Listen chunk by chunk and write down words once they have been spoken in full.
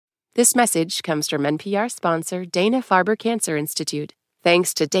This message comes from NPR sponsor Dana-Farber Cancer Institute.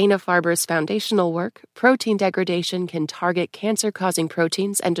 Thanks to Dana-Farber's foundational work, protein degradation can target cancer-causing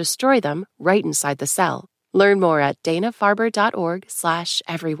proteins and destroy them right inside the cell. Learn more at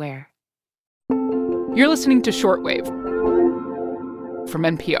danafarber.org/everywhere. You're listening to Shortwave from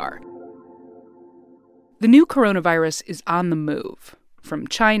NPR. The new coronavirus is on the move, from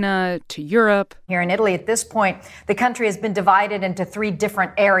China to Europe. Here in Italy, at this point, the country has been divided into 3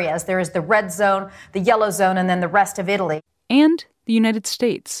 different areas. There is the red zone, the yellow zone, and then the rest of Italy. And the United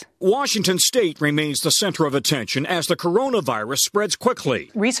States. Washington state remains the center of attention as the coronavirus spreads quickly.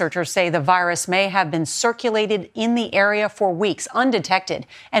 Researchers say the virus may have been circulated in the area for weeks undetected,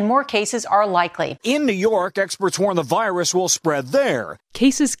 and more cases are likely. In New York, experts warn the virus will spread there.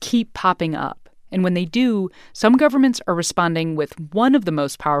 Cases keep popping up. And when they do, some governments are responding with one of the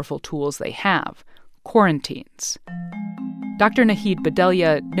most powerful tools they have, quarantines. Dr. Nahid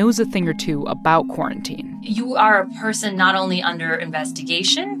Bhadelia knows a thing or two about quarantine. You are a person not only under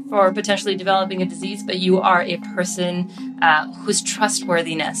investigation for potentially developing a disease, but you are a person whose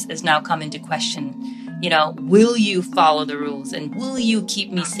trustworthiness is now come into question. Will you follow the rules and will you keep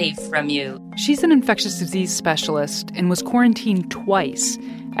me safe from you? She's an infectious disease specialist and was quarantined twice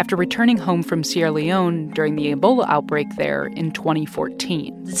after returning home from Sierra Leone during the Ebola outbreak there in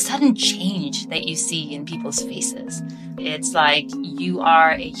 2014. The sudden change that you see in people's faces, it's like you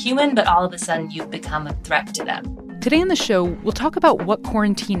are a human, but all of a sudden you've become a threat to them. Today on the show, we'll talk about what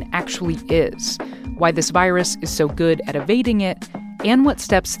quarantine actually is, why this virus is so good at evading it, and what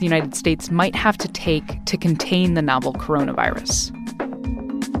steps the United States might have to take to contain the novel coronavirus.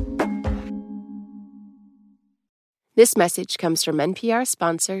 This message comes from NPR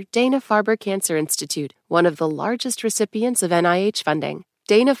sponsor Dana-Farber Cancer Institute, one of the largest recipients of NIH funding.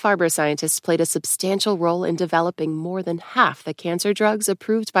 Dana-Farber scientists played a substantial role in developing more than half the cancer drugs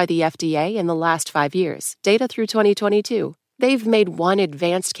approved by the FDA in the last 5 years, data through 2022. They've made one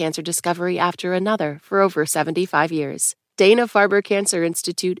advanced cancer discovery after another for over 75 years. Dana-Farber Cancer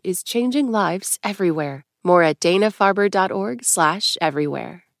Institute is changing lives everywhere. More at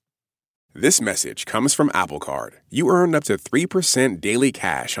danafarber.org/everywhere. This message comes from Apple Card. You earn up to 3% daily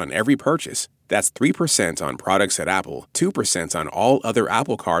cash on every purchase. That's 3% on products at Apple, 2% on all other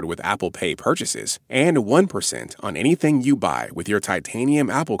Apple Card with Apple Pay purchases, and 1% on anything you buy with your titanium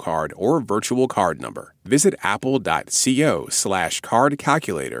Apple Card or virtual card number. Visit apple.co/card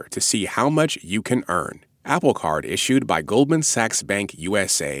calculator to see how much you can earn. Apple Card issued by Goldman Sachs Bank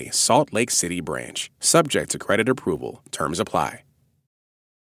USA, Salt Lake City branch. Subject to credit approval. Terms apply.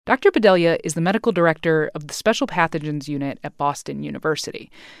 Dr. Bhadelia is the medical director of the Special Pathogens Unit at Boston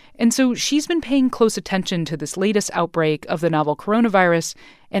University. And so she's been paying close attention to this latest outbreak of the novel coronavirus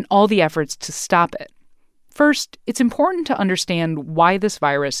and all the efforts to stop it. First, it's important to understand why this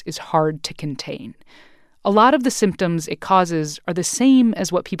virus is hard to contain. A lot of the symptoms it causes are the same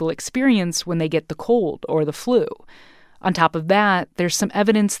as what people experience when they get the cold or the flu. On top of that, there's some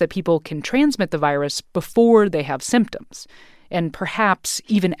evidence that people can transmit the virus before they have symptoms, and perhaps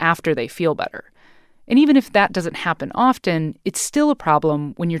even after they feel better. And even if that doesn't happen often, it's still a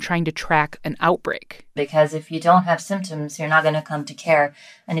problem when you're trying to track an outbreak. Because if you don't have symptoms, you're not going to come to care.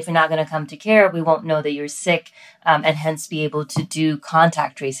 And if you're not going to come to care, we won't know that you're sick and hence be able to do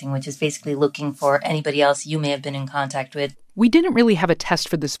contact tracing, which is basically looking for anybody else you may have been in contact with. We didn't really have a test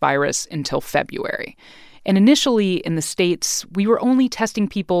for this virus until February. And initially in the States, we were only testing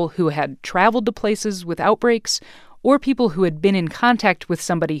people who had traveled to places with outbreaks or people who had been in contact with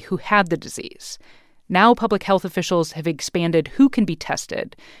somebody who had the disease. Now public health officials have expanded who can be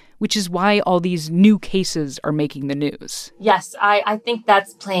tested, which is why all these new cases are making the news. Yes, I think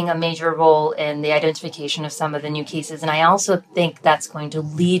that's playing a major role in the identification of some of the new cases. And I also think that's going to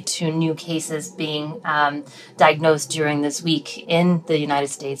lead to new cases being diagnosed during this week in the United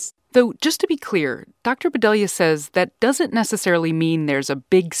States. Though, just to be clear, Dr. Bhadelia says that doesn't necessarily mean there's a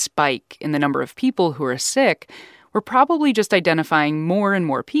big spike in the number of people who are sick. We're probably just identifying more and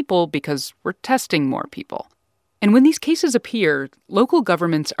more people because we're testing more people. And when these cases appear, local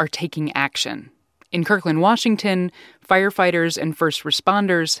governments are taking action. In Kirkland, Washington, firefighters and first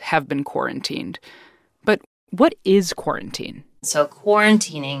responders have been quarantined. But what is quarantine? So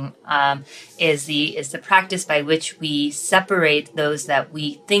quarantining is the practice by which we separate those that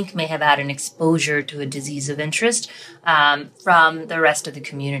we think may have had an exposure to a disease of interest from the rest of the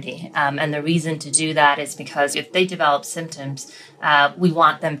community. And the reason to do that is because if they develop symptoms, we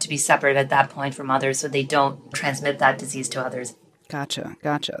want them to be separate at that point from others so they don't transmit that disease to others.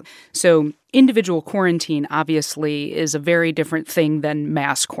 Gotcha. So individual quarantine obviously is a very different thing than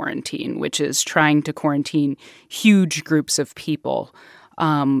mass quarantine, which is trying to quarantine huge groups of people.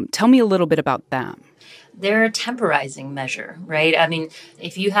 Tell me a little bit about them. They're a temporizing measure, right? I mean,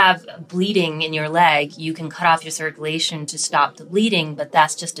 if you have bleeding in your leg, you can cut off your circulation to stop the bleeding, but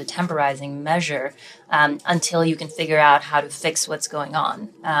that's just a temporizing measure until you can figure out how to fix what's going on.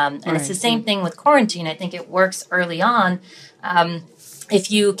 And It's the same thing with quarantine. I think it works early on. If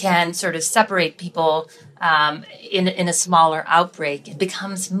you can sort of separate people in a smaller outbreak, it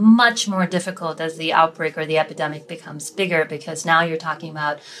becomes much more difficult as the outbreak or the epidemic becomes bigger, because now you're talking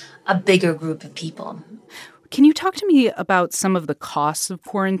about a bigger group of people. Can you talk to me about some of the costs of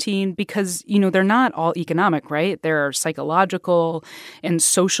quarantine? Because, they're not all economic, right? There are psychological and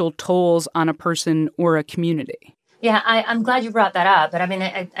social tolls on a person or a community. Yeah, I'm glad you brought that up. But I mean,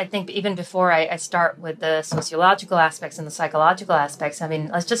 I think even before I start with the sociological aspects and the psychological aspects, I mean,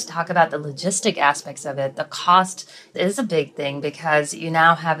 let's just talk about the logistic aspects of it. The cost is a big thing because you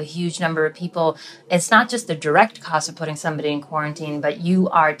now have a huge number of people. It's not just the direct cost of putting somebody in quarantine, but you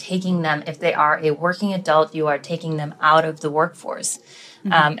are taking them, if they are a working adult, you are taking them out of the workforce.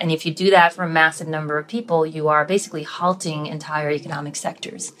 Mm-hmm. And if you do that for a massive number of people, you are basically halting entire economic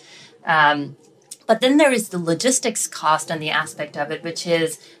sectors. But then there is the logistics cost on the aspect of it, which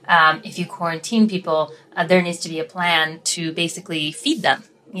is if you quarantine people, there needs to be a plan to basically feed them,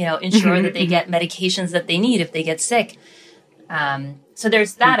 ensure that they get medications that they need if they get sick. So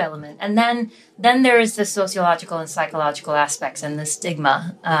there's that element. And then there is the sociological and psychological aspects and the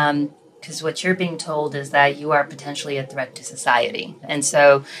stigma. Because what you're being told is that you are potentially a threat to society. And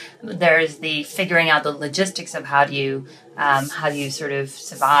so there's the figuring out the logistics of how do you sort of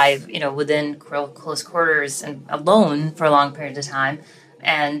survive, within close quarters and alone for a long period of time.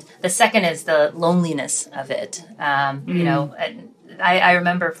 And the second is the loneliness of it. I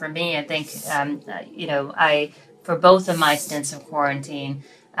remember for me, I think, for both of my stints of quarantine,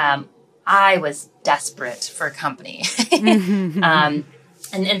 I was desperate for company.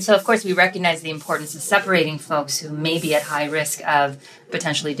 And so, of course, we recognize the importance of separating folks who may be at high risk of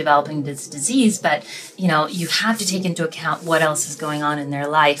potentially developing this disease. But, you have to take into account what else is going on in their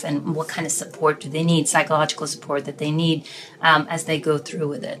life and what kind of support do they need, psychological support that they need as they go through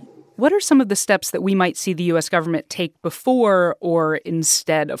with it. What are some of the steps that we might see the U.S. government take before or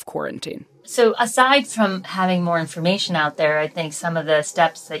instead of quarantine? So aside from having more information out there, I think some of the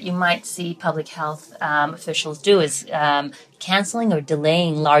steps that you might see public health officials do is canceling or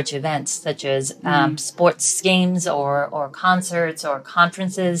delaying large events such as sports games or concerts or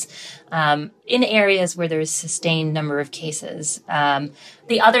conferences in areas where there is sustained number of cases.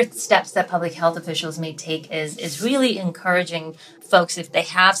 The other steps that public health officials may take is really encouraging folks, if they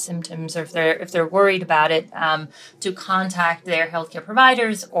have symptoms or if they're worried about it, to contact their healthcare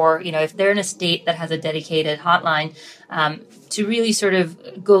providers, or if they're in a state that has a dedicated hotline, to really sort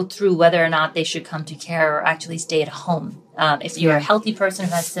of go through whether or not they should come to care or actually stay at home. If you're a healthy person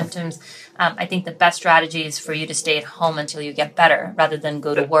who has symptoms, I think the best strategy is for you to stay at home until you get better, rather than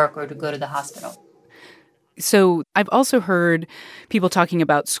go to work or to go to the hospital. So I've also heard people talking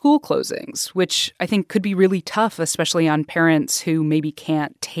about school closings, which I think could be really tough, especially on parents who maybe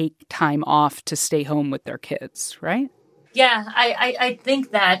can't take time off to stay home with their kids, right? Yeah, I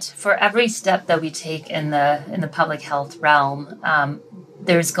think that for every step that we take in the public health realm,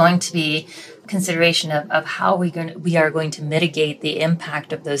 there's going to be consideration of how we are going to mitigate the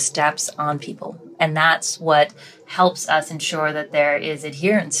impact of those steps on people. And that's what helps us ensure that there is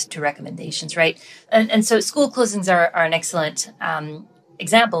adherence to recommendations, right? And so school closings are an excellent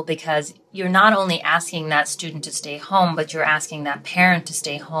example, because you're not only asking that student to stay home, but you're asking that parent to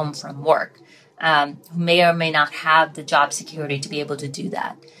stay home from work, who may or may not have the job security to be able to do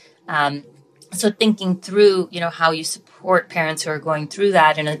that. So thinking through, how you support parents who are going through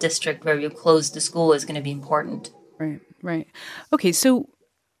that in a district where you close the school is going to be important. Right. Okay, so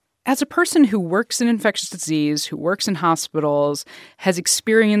as a person who works in infectious disease, who works in hospitals, has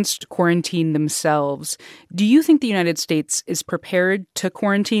experienced quarantine themselves, do you think the United States is prepared to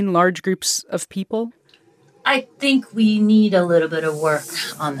quarantine large groups of people? I think we need a little bit of work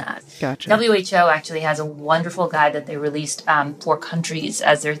on that. Gotcha. WHO actually has a wonderful guide that they released for countries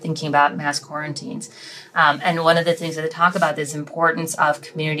as they're thinking about mass quarantines. And one of the things that they talk about is the importance of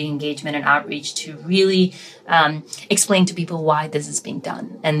community engagement and outreach to really explain to people why this is being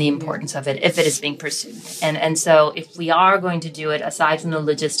done and the importance of it if it is being pursued. And so if we are going to do it, aside from the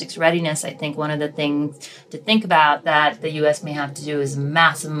logistics readiness, I think one of the things to think about that the U.S. may have to do is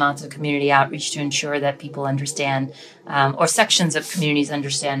massive amounts of community outreach to ensure that people understand, or sections of communities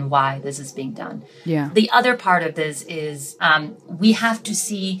understand why this is being done. Yeah. The other part of this is we have to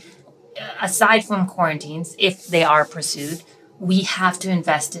see, aside from quarantines, if they are pursued, we have to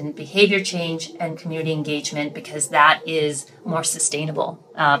invest in behavior change and community engagement because that is more sustainable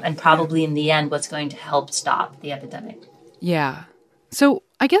and probably in the end what's going to help stop the epidemic. Yeah. So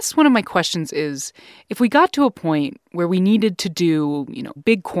I guess one of my questions is, if we got to a point where we needed to do,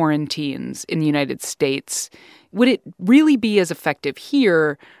 big quarantines in the United States, would it really be as effective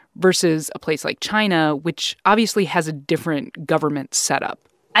here versus a place like China, which obviously has a different government setup?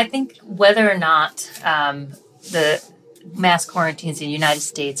 I think whether or not the mass quarantines in the United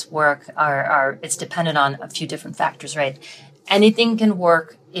States work it's dependent on a few different factors, right? Anything can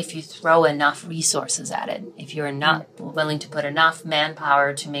work if you throw enough resources at it, if you're not willing to put enough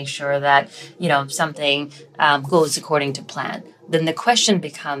manpower to make sure that, something goes according to plan. Then the question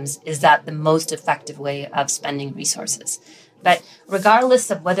becomes, is that the most effective way of spending resources? But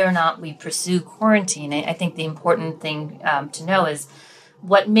regardless of whether or not we pursue quarantine, I think the important thing to know is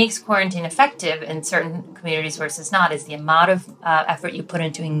what makes quarantine effective in certain communities versus not is the amount of effort you put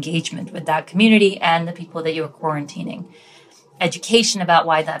into engagement with that community and the people that you're quarantining. Education about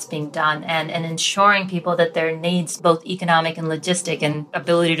why that's being done and ensuring people that their needs, both economic and logistic and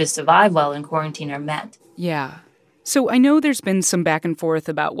ability to survive well in quarantine, are met. Yeah. So I know there's been some back and forth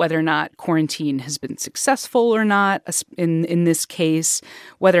about whether or not quarantine has been successful or not in this case,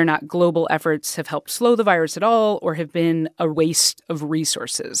 whether or not global efforts have helped slow the virus at all or have been a waste of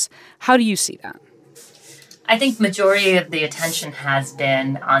resources. How do you see that? I think majority of the attention has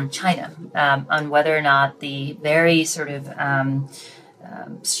been on China, on whether or not the very sort of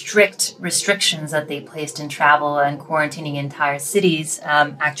strict restrictions that they placed in travel and quarantining entire cities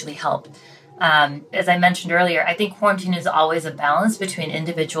actually helped. As I mentioned earlier, I think quarantine is always a balance between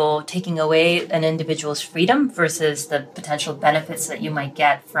taking away an individual's freedom versus the potential benefits that you might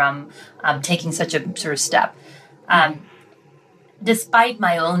get from taking such a sort of step. Despite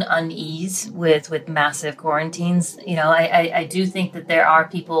my own unease with massive quarantines, I do think that there are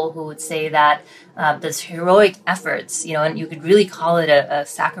people who would say that this heroic efforts, and you could really call it a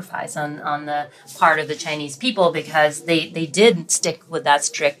sacrifice on the part of the Chinese people because they did stick with that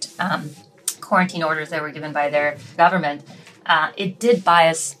strict quarantine orders that were given by their government. It did buy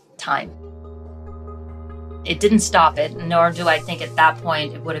us time. It didn't stop it, nor do I think at that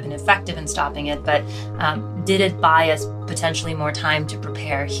point it would have been effective in stopping it, but did it buy us potentially more time to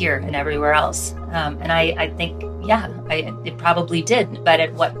prepare here and everywhere else? And I think, it probably did, but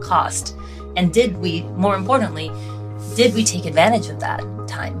at what cost? And more importantly, did we take advantage of that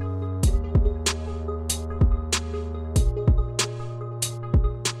time?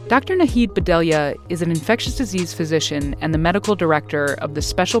 Dr. Nahid Bhadelia is an infectious disease physician and the medical director of the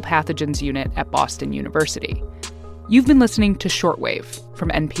Special Pathogens Unit at Boston University. You've been listening to Shortwave from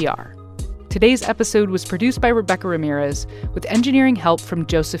NPR. Today's episode was produced by Rebecca Ramirez with engineering help from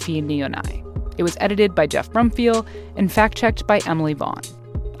Josephine Nionai. It was edited by Jeff Brumfield and fact-checked by Emily Vaughn.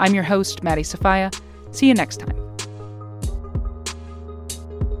 I'm your host, Maddie Sofia. See you next time.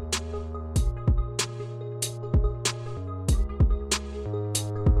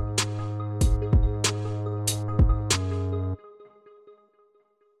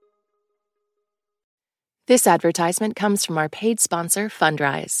 This advertisement comes from our paid sponsor,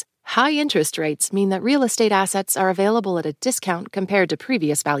 Fundrise. High interest rates mean that real estate assets are available at a discount compared to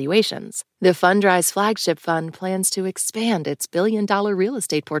previous valuations. The Fundrise Flagship Fund plans to expand its billion-dollar real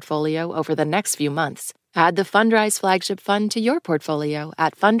estate portfolio over the next few months. Add the Fundrise Flagship Fund to your portfolio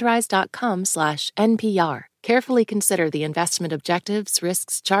at fundrise.com/NPR. Carefully consider the investment objectives,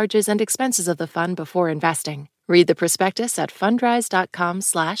 risks, charges, and expenses of the fund before investing. Read the prospectus at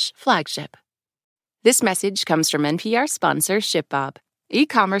fundrise.com/flagship. This message comes from NPR sponsor ShipBob.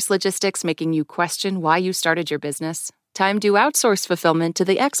 E-commerce logistics making you question why you started your business? Time to outsource fulfillment to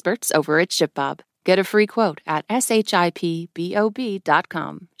the experts over at ShipBob. Get a free quote at shipbob.com.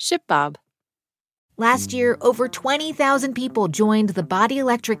 ShipBob. Last year, over 20,000 people joined the Body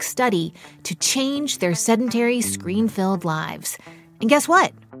Electric study to change their sedentary, screen-filled lives. And guess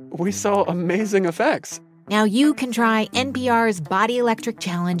what? We saw amazing effects. Now you can try NPR's Body Electric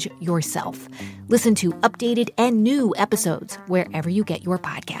Challenge yourself. Listen to updated and new episodes wherever you get your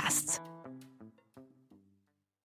podcasts.